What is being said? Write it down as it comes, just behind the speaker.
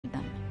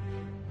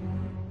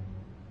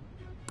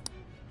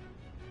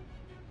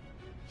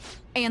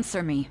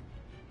Answer me.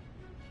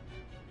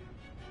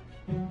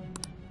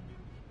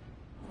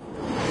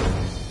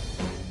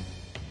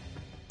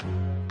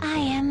 I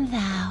am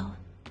thou.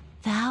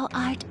 Thou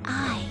art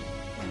I.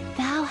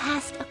 Thou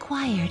hast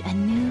acquired a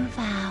new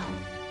vow.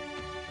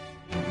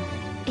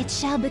 It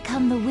shall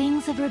become the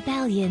wings of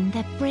rebellion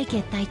that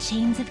breaketh thy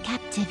chains of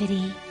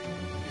captivity.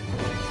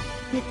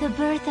 With the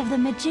birth of the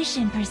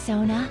magician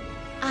persona,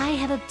 I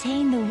have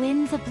obtained the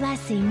winds of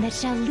blessing that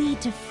shall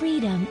lead to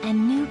freedom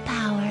and new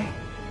power.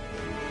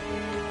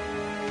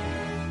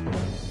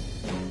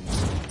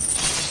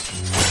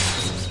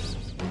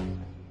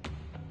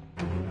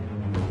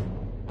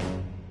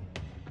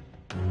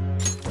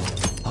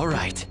 All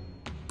right.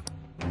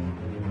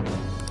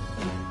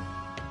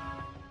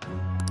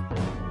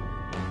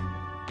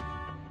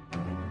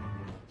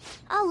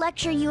 I'll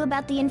lecture you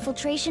about the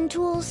infiltration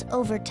tools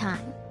over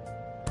time.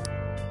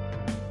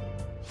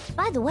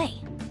 By the way,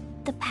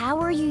 the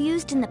power you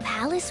used in the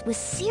palace was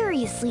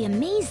seriously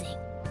amazing.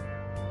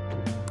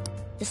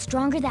 The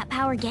stronger that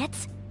power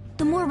gets,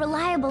 the more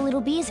reliable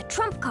it'll be as a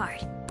trump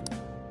card.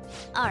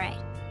 Alright,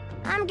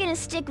 I'm gonna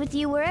stick with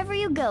you wherever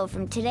you go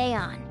from today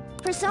on.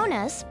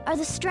 Personas are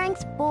the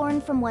strength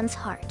born from one's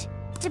heart.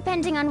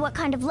 Depending on what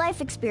kind of life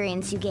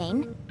experience you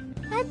gain,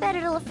 I bet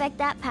it'll affect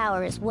that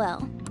power as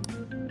well.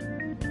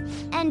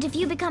 And if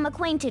you become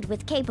acquainted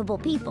with capable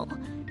people,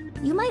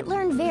 you might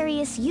learn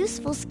various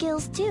useful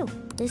skills too.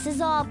 This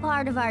is all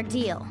part of our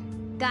deal.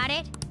 Got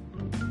it?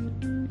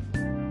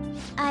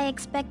 I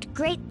expect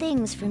great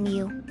things from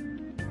you.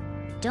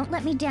 Don't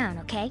let me down,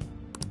 okay?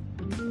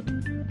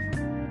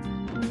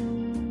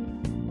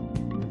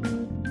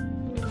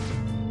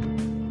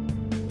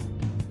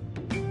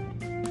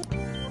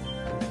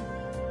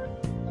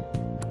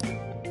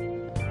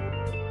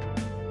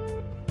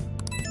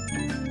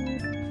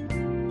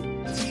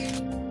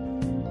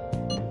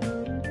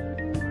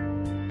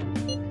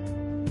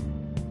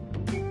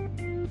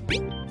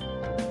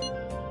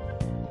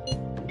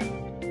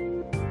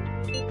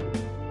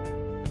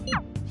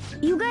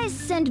 You guys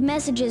send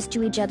messages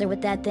to each other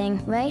with that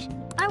thing, right?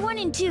 I want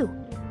in too.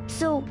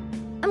 So,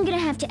 I'm gonna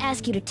have to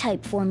ask you to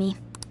type for me.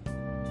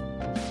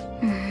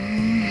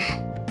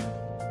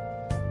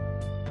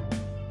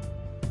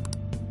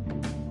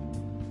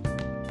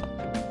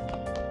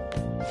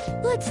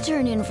 Let's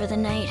turn in for the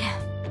night.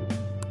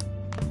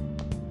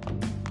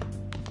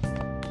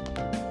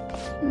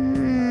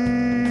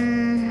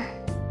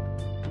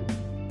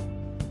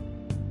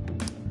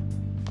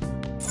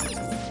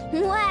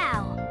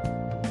 Wow!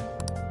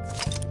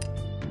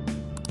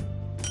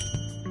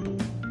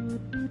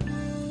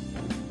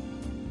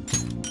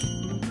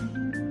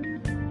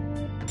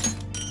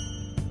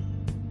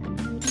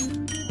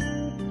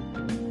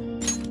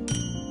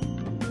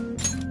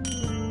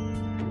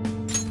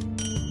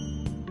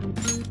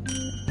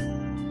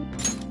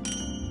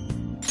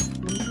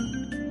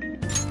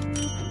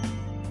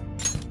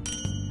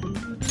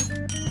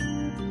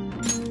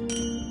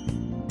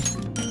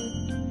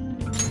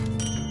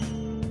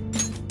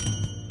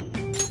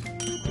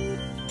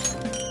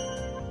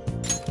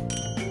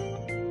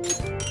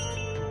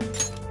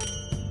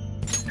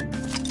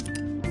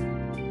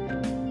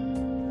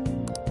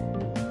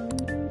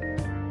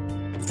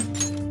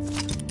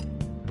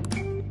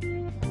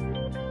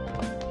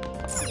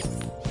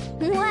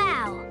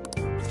 Wow!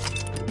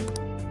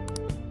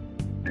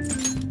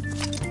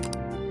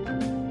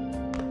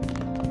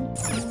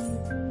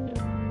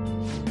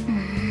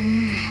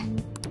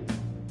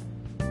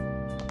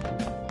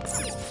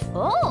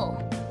 Oh!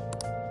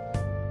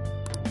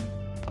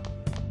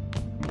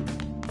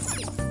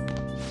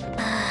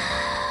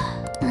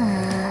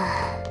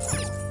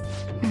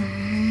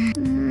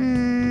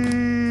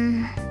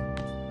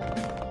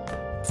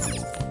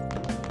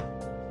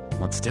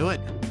 Let's do it.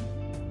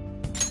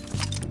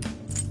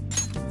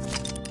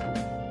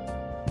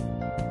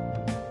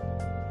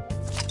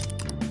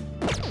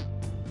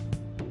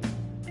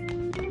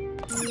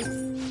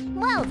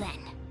 Well then.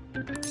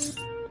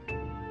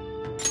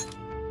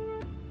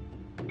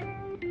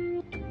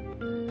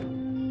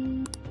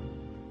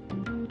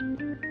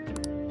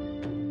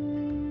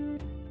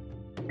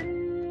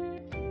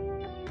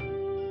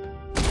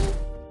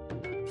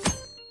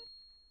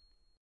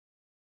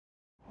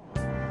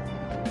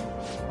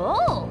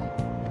 Oh!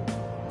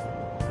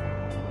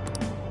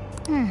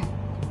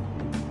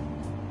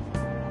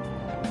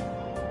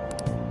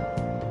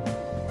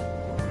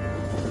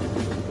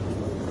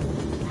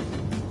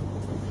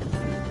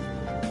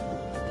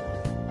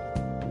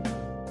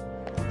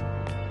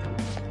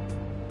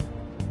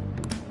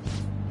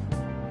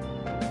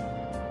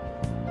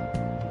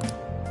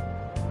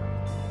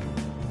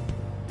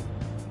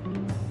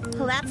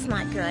 Well, that's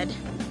not good.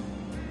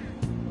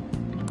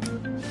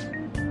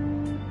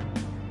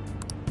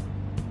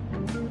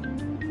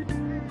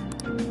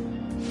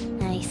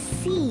 I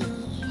see.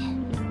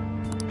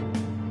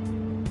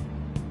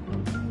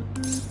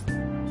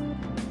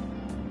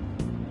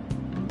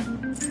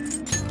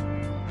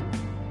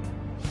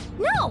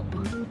 No!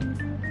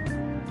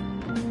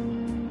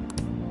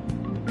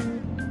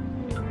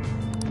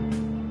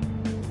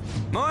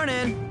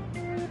 Morning!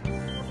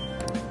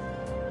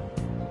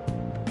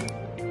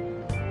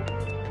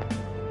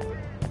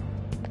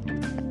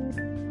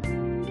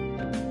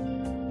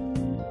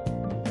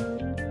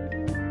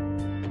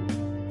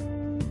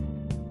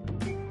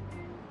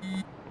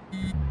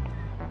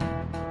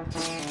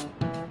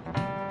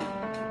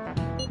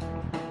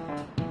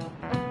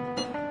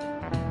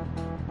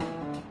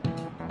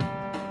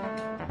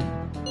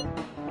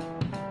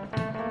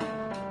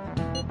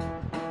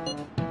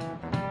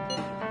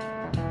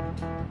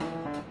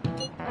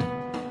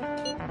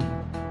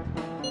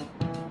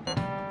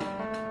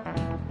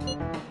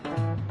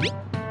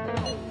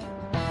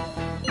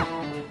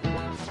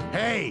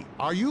 Hey,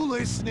 are you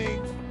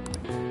listening?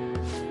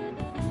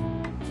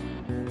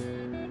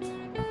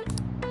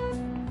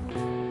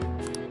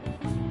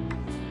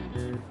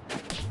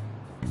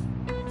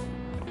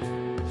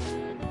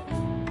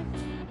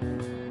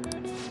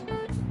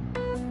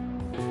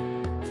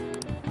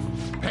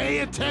 Pay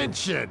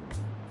attention!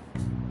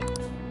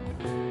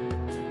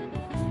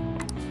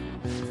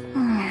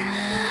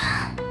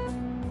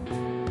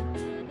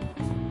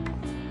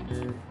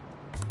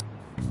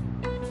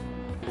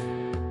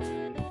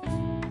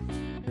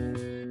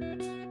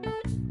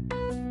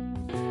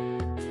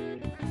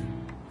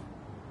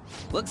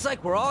 Looks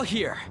like we're all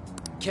here.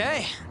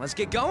 Okay, let's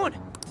get going.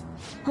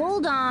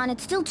 Hold on,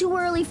 it's still too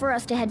early for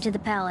us to head to the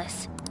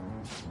palace.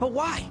 But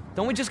why?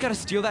 Don't we just gotta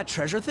steal that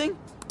treasure thing?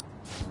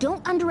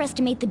 Don't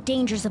underestimate the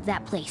dangers of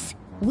that place.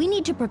 We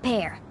need to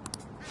prepare.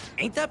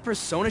 Ain't that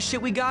persona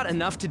shit we got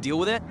enough to deal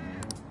with it?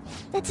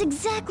 That's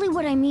exactly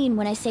what I mean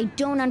when I say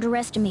don't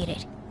underestimate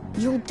it.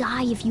 You'll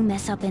die if you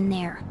mess up in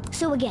there.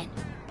 So again,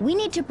 we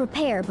need to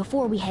prepare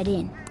before we head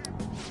in.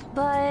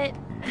 But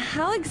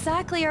how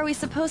exactly are we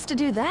supposed to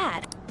do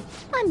that?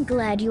 I'm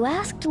glad you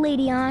asked,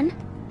 Lady An.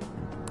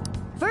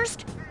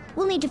 First,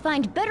 we'll need to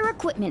find better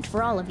equipment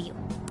for all of you.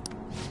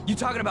 You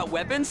talking about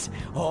weapons?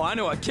 Oh, I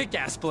know a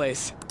kick-ass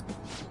place.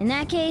 In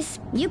that case,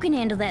 you can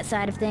handle that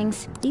side of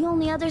things. The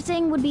only other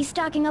thing would be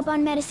stocking up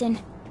on medicine.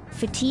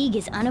 Fatigue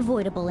is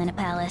unavoidable in a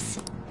palace.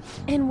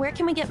 And where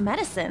can we get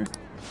medicine?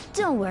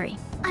 Don't worry,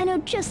 I know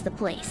just the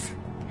place.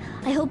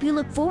 I hope you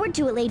look forward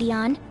to it, Lady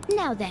An.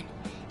 Now then,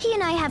 he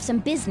and I have some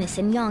business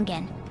in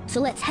Yongen, so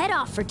let's head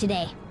off for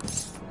today.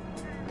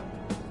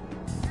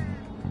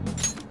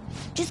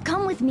 Just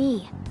come with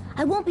me.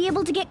 I won't be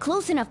able to get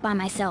close enough by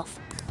myself.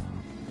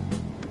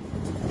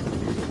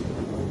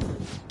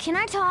 Can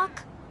I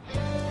talk?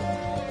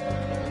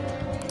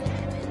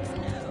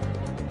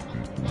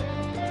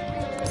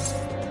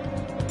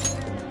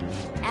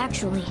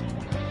 Actually...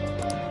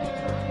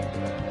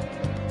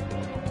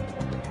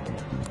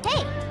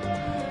 Hey!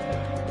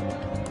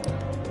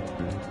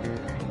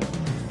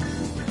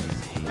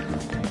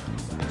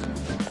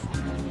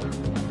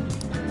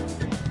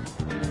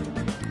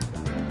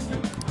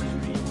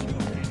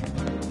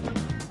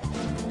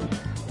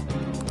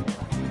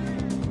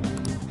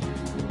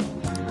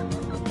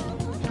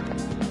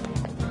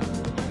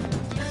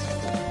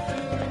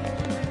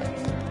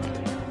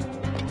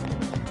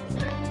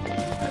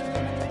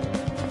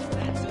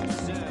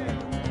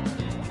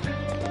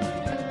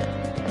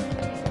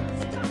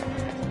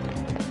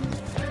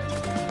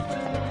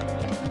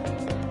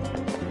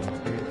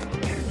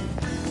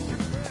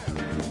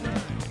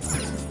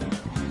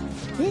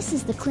 This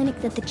is the clinic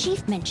that the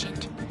chief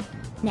mentioned.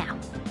 Now,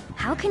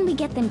 how can we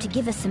get them to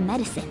give us some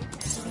medicine?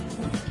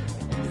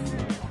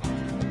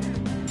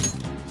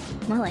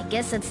 Well, I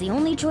guess that's the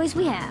only choice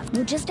we have.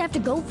 We'll just have to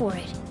go for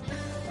it.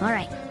 All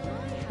right,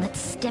 let's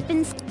step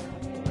in.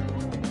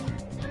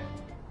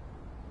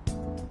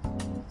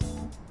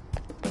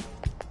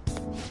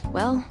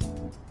 Well...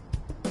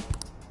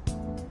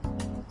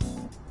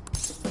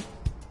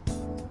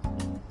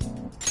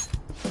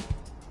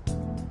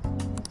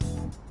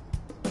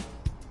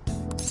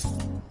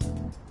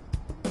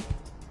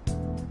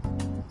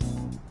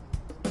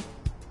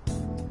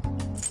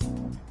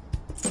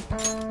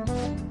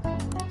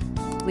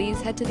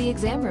 Please head to the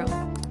exam room.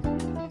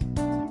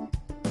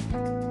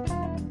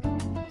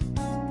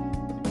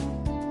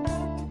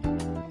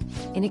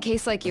 In a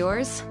case like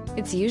yours,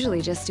 it's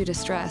usually just due to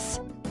stress.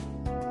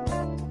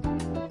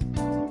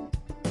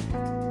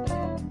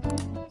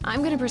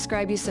 I'm gonna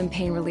prescribe you some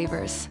pain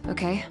relievers,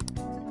 okay?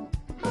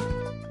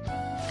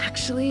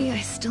 Actually, I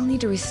still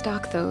need to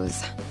restock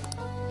those.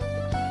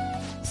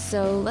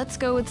 So let's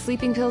go with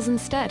sleeping pills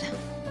instead.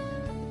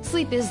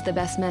 Sleep is the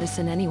best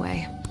medicine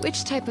anyway.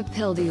 Which type of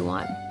pill do you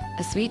want?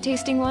 A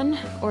sweet-tasting one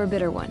or a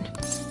bitter one?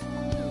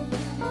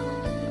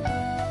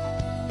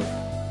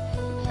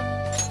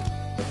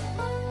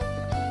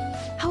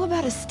 How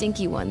about a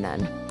stinky one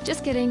then?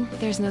 Just kidding,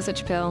 there's no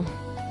such pill.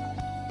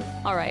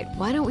 Alright,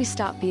 why don't we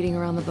stop beating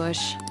around the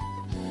bush?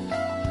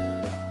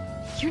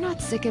 You're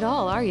not sick at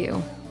all, are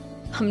you?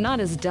 I'm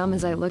not as dumb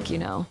as I look, you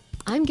know.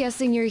 I'm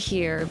guessing you're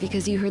here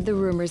because you heard the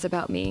rumors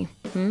about me,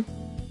 hmm?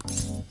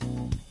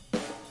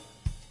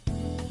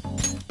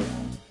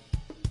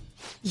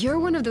 You're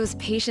one of those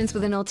patients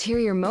with an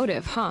ulterior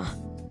motive, huh?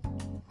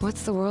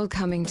 What's the world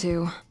coming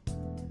to?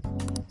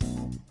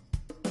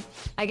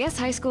 I guess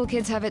high school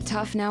kids have it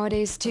tough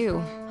nowadays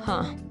too,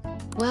 huh?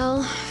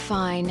 Well,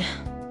 fine.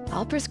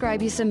 I'll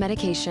prescribe you some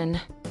medication.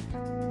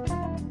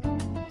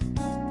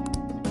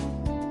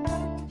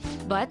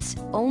 But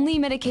only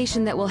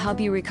medication that will help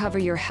you recover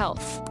your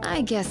health.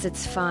 I guess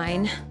it's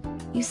fine.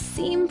 You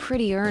seem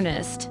pretty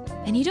earnest,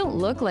 and you don't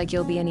look like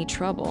you'll be any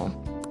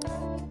trouble.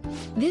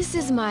 This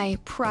is my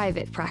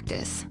private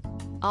practice.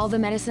 All the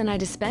medicine I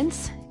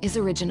dispense is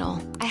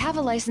original. I have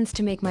a license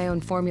to make my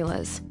own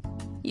formulas.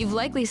 You've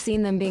likely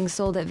seen them being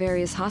sold at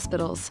various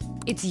hospitals.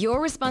 It's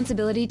your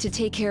responsibility to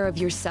take care of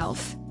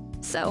yourself.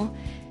 So,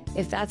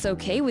 if that's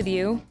okay with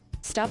you,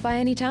 stop by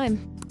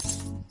anytime.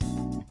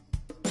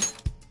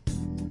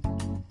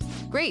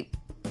 Great.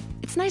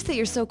 It's nice that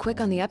you're so quick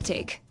on the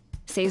uptake.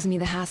 Saves me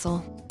the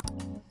hassle.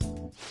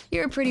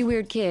 You're a pretty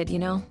weird kid, you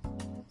know?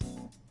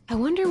 I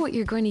wonder what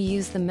you're going to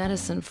use the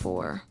medicine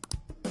for.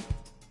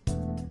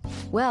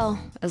 Well,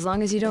 as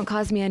long as you don't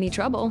cause me any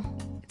trouble,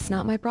 it's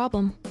not my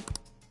problem.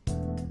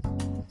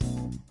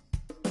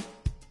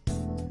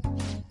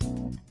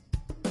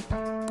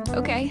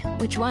 Okay,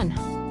 which one?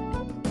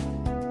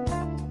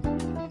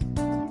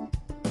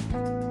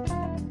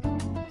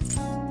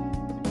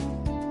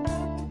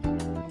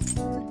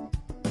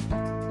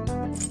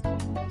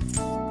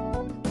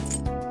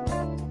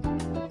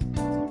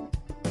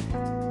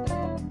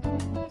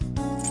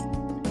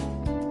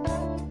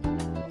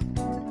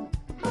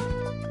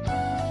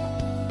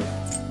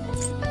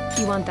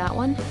 You want that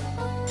one?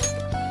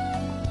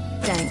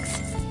 Thanks.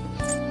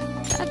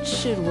 That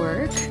should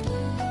work.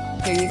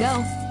 Here you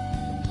go.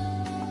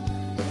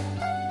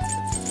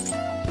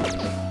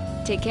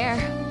 Take care.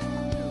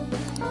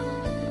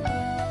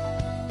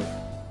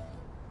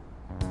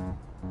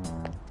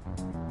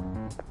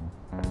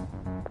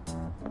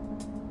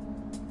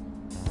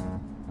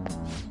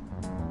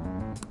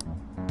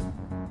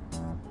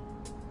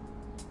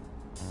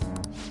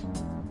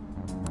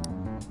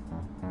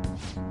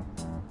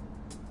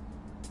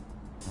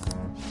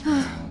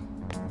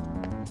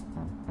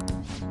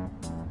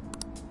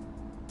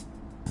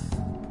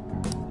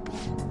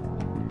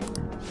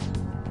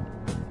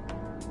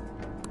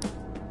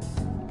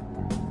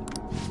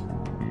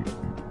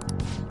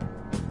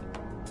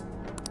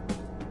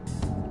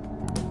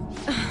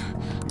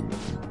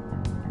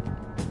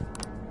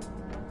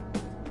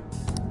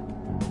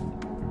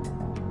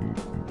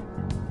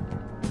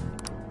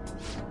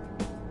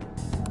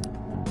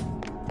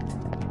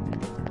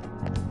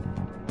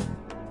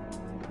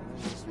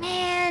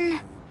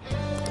 Man.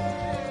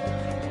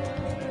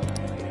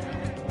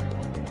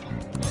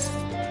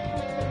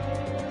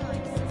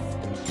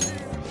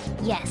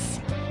 Yes.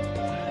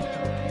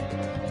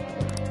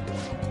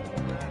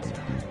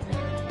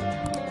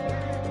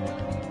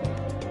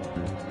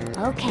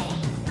 Okay.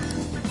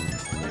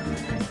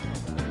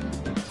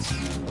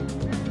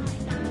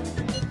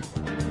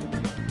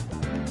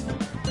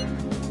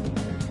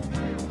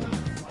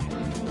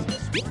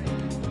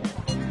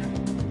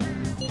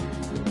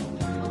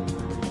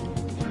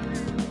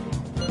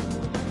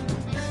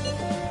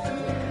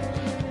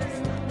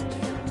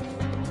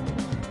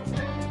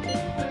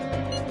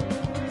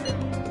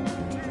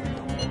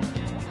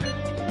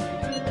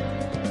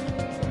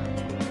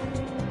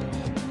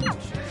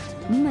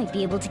 We might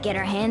be able to get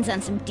our hands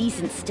on some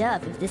decent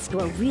stuff if this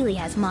store really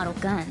has model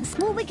guns.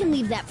 Well, we can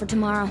leave that for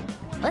tomorrow.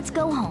 Let's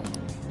go home.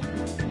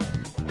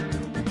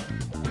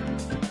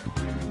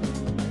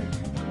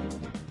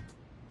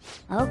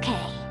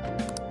 Okay.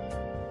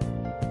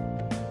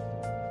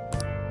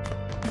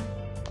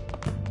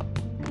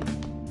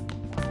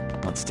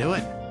 Let's do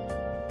it.